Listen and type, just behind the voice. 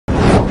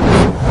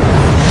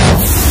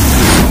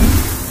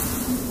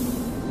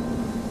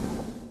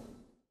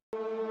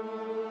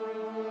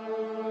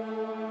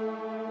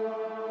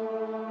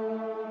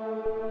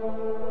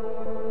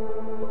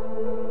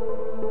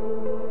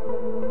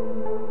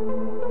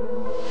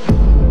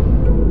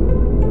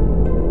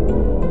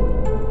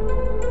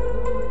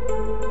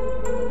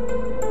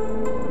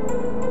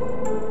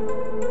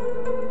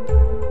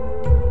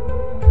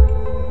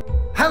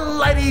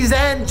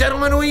and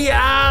gentlemen, we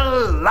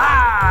are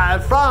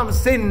live from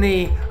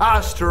Sydney,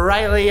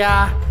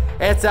 Australia.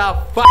 It's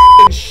a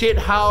fucking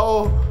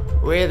shithole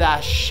with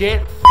a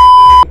shit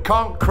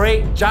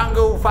concrete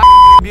jungle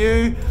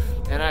view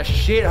and a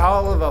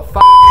shithole of a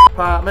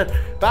apartment.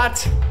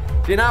 But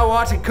you know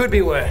what? It could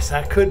be worse.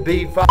 I could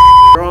be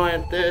dry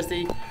and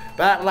thirsty.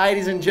 But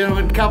ladies and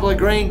gentlemen, a couple of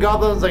green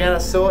goblins are going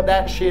to sort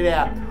that shit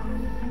out.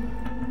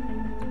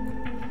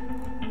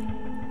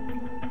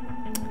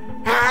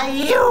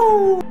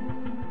 Hey-yo!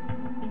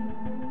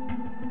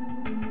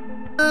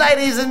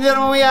 Ladies and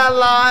gentlemen, we are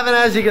live, and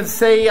as you can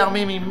see, I'm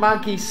in my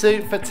monkey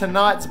suit for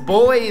tonight's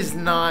boys'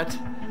 night.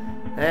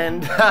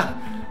 And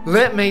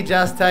let me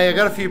just tell you, I've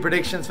got a few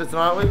predictions for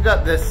tonight. We've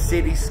got the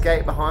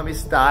cityscape behind me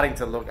starting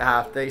to look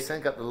half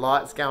decent. Got the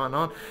lights going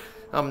on.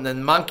 I'm in the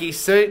monkey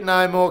suit,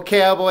 no more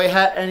cowboy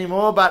hat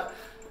anymore, but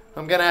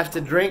I'm going to have to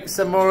drink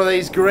some more of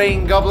these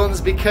green goblins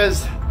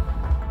because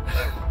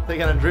they're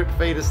going to drip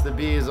feed us the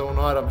beers all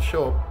night, I'm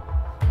sure.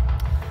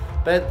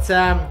 But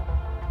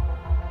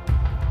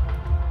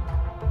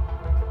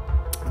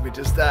let me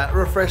just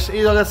refresh.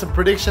 I've got some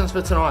predictions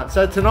for tonight.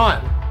 So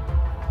tonight,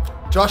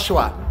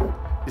 Joshua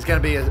is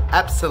going to be an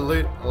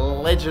absolute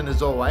legend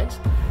as always.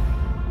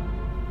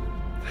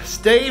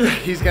 Steve,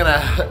 he's going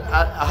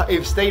to,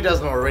 if Steve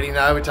doesn't already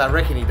know, which I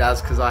reckon he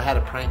does because I had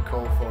a prank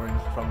call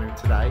from him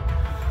today.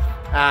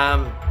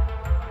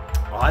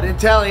 I didn't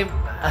tell him.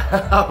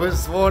 I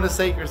was sworn to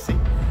secrecy.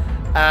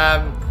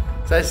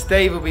 So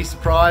Steve will be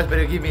surprised, but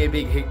he'll give me a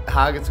big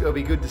hug. It'll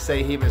be good to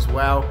see him as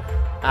well.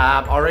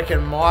 I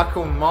reckon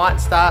Michael might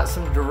start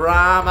some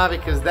drama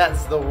because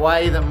that's the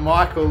way that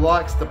Michael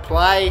likes to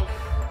play.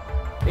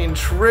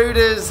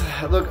 Intruders,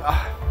 look,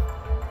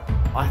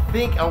 I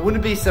think I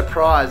wouldn't be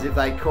surprised if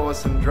they cause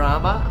some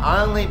drama,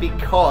 only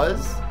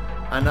because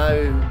I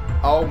know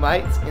old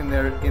mates in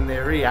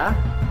their ear,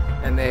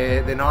 and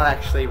they're not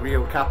actually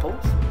real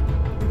couples.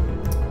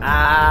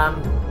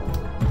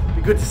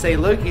 Be good to see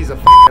Luke. He's a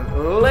fucking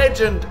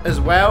legend as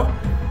well.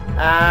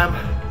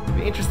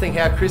 Be interesting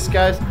how Chris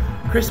goes.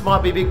 Chris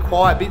might be a bit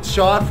quiet, a bit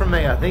shy from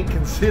me, I think,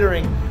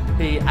 considering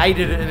he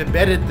aided and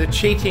abetted the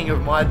cheating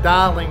of my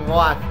darling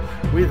wife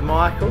with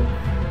Michael.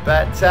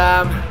 But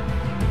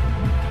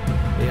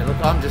yeah, look,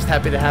 I'm just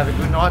happy to have a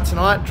good night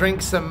tonight.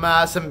 Drink some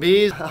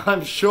beers.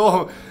 I'm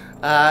sure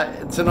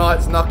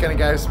tonight's not going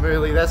to go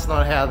smoothly. That's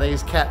not how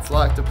these cats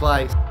like to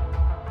play.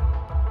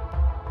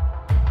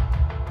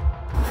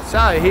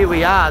 So here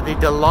we are, the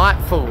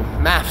delightful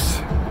maths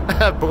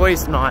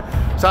boys night.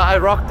 So I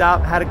rocked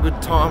up, had a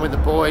good time with the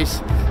boys.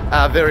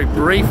 Very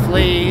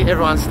briefly,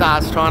 everyone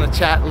starts trying to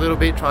chat a little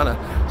bit, trying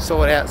to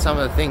sort out some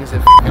of the things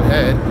they've fucking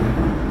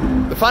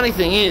heard. The funny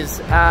thing is,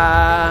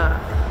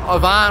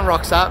 Ivan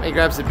rocks up, he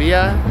grabs a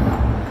beer,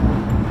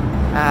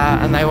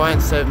 and they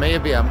won't serve me a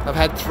beer. I've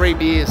had 3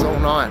 beers all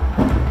night.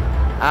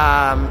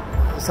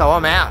 So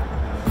I'm out.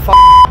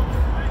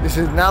 This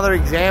is another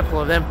example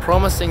of them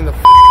promising the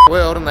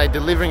world and they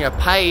delivering a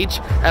page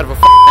out of a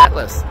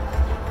atlas.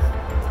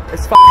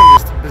 It's fucking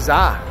just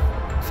bizarre.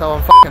 So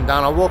I'm fucking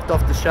done. I walked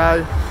off the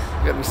show,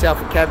 got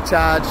myself a cab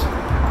charge,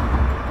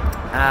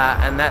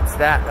 and that's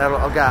that.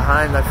 I'll go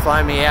home. They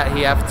fly me out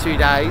here for 2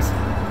 days,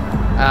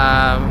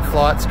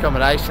 flights,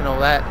 accommodation, all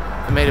that,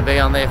 for me to be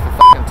on there for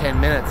fucking 10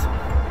 minutes,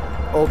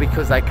 all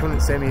because they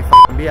couldn't send me a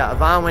fucking beer.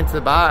 Ivan went to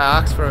the bar, I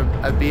asked for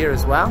a beer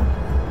as well,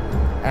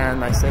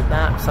 and they said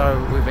that, so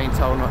we've been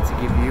told not to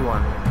give you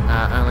one,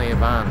 only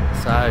Ivan.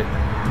 So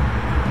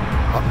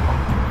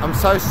I'm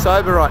so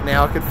sober right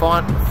now, I could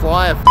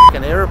fly a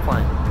fucking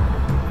aeroplane.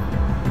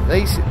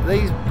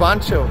 These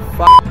bunch of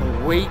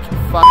fucking weak,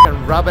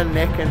 fucking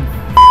rubbernecking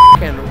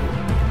fucking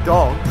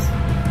dogs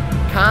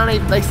can't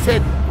even, they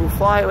said, we'll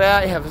fly you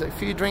out, you have a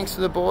few drinks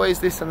for the boys,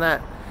 this and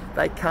that.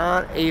 They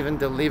can't even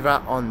deliver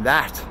on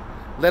that,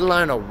 let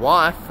alone a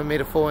wife for me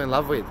to fall in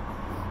love with.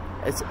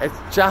 It's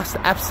just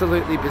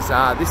absolutely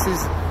bizarre. This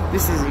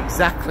is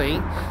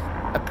exactly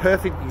a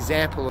perfect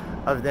example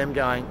of them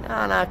going,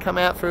 no, come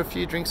out for a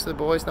few drinks for the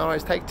boys, no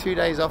worries, take 2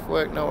 days off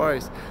work, no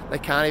worries. They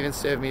can't even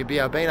serve me a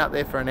beer. I've been up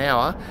there for an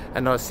hour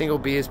and not a single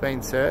beer's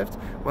been served.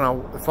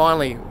 When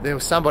finally there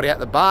was somebody at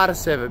the bar to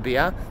serve a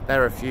beer, they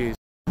refused.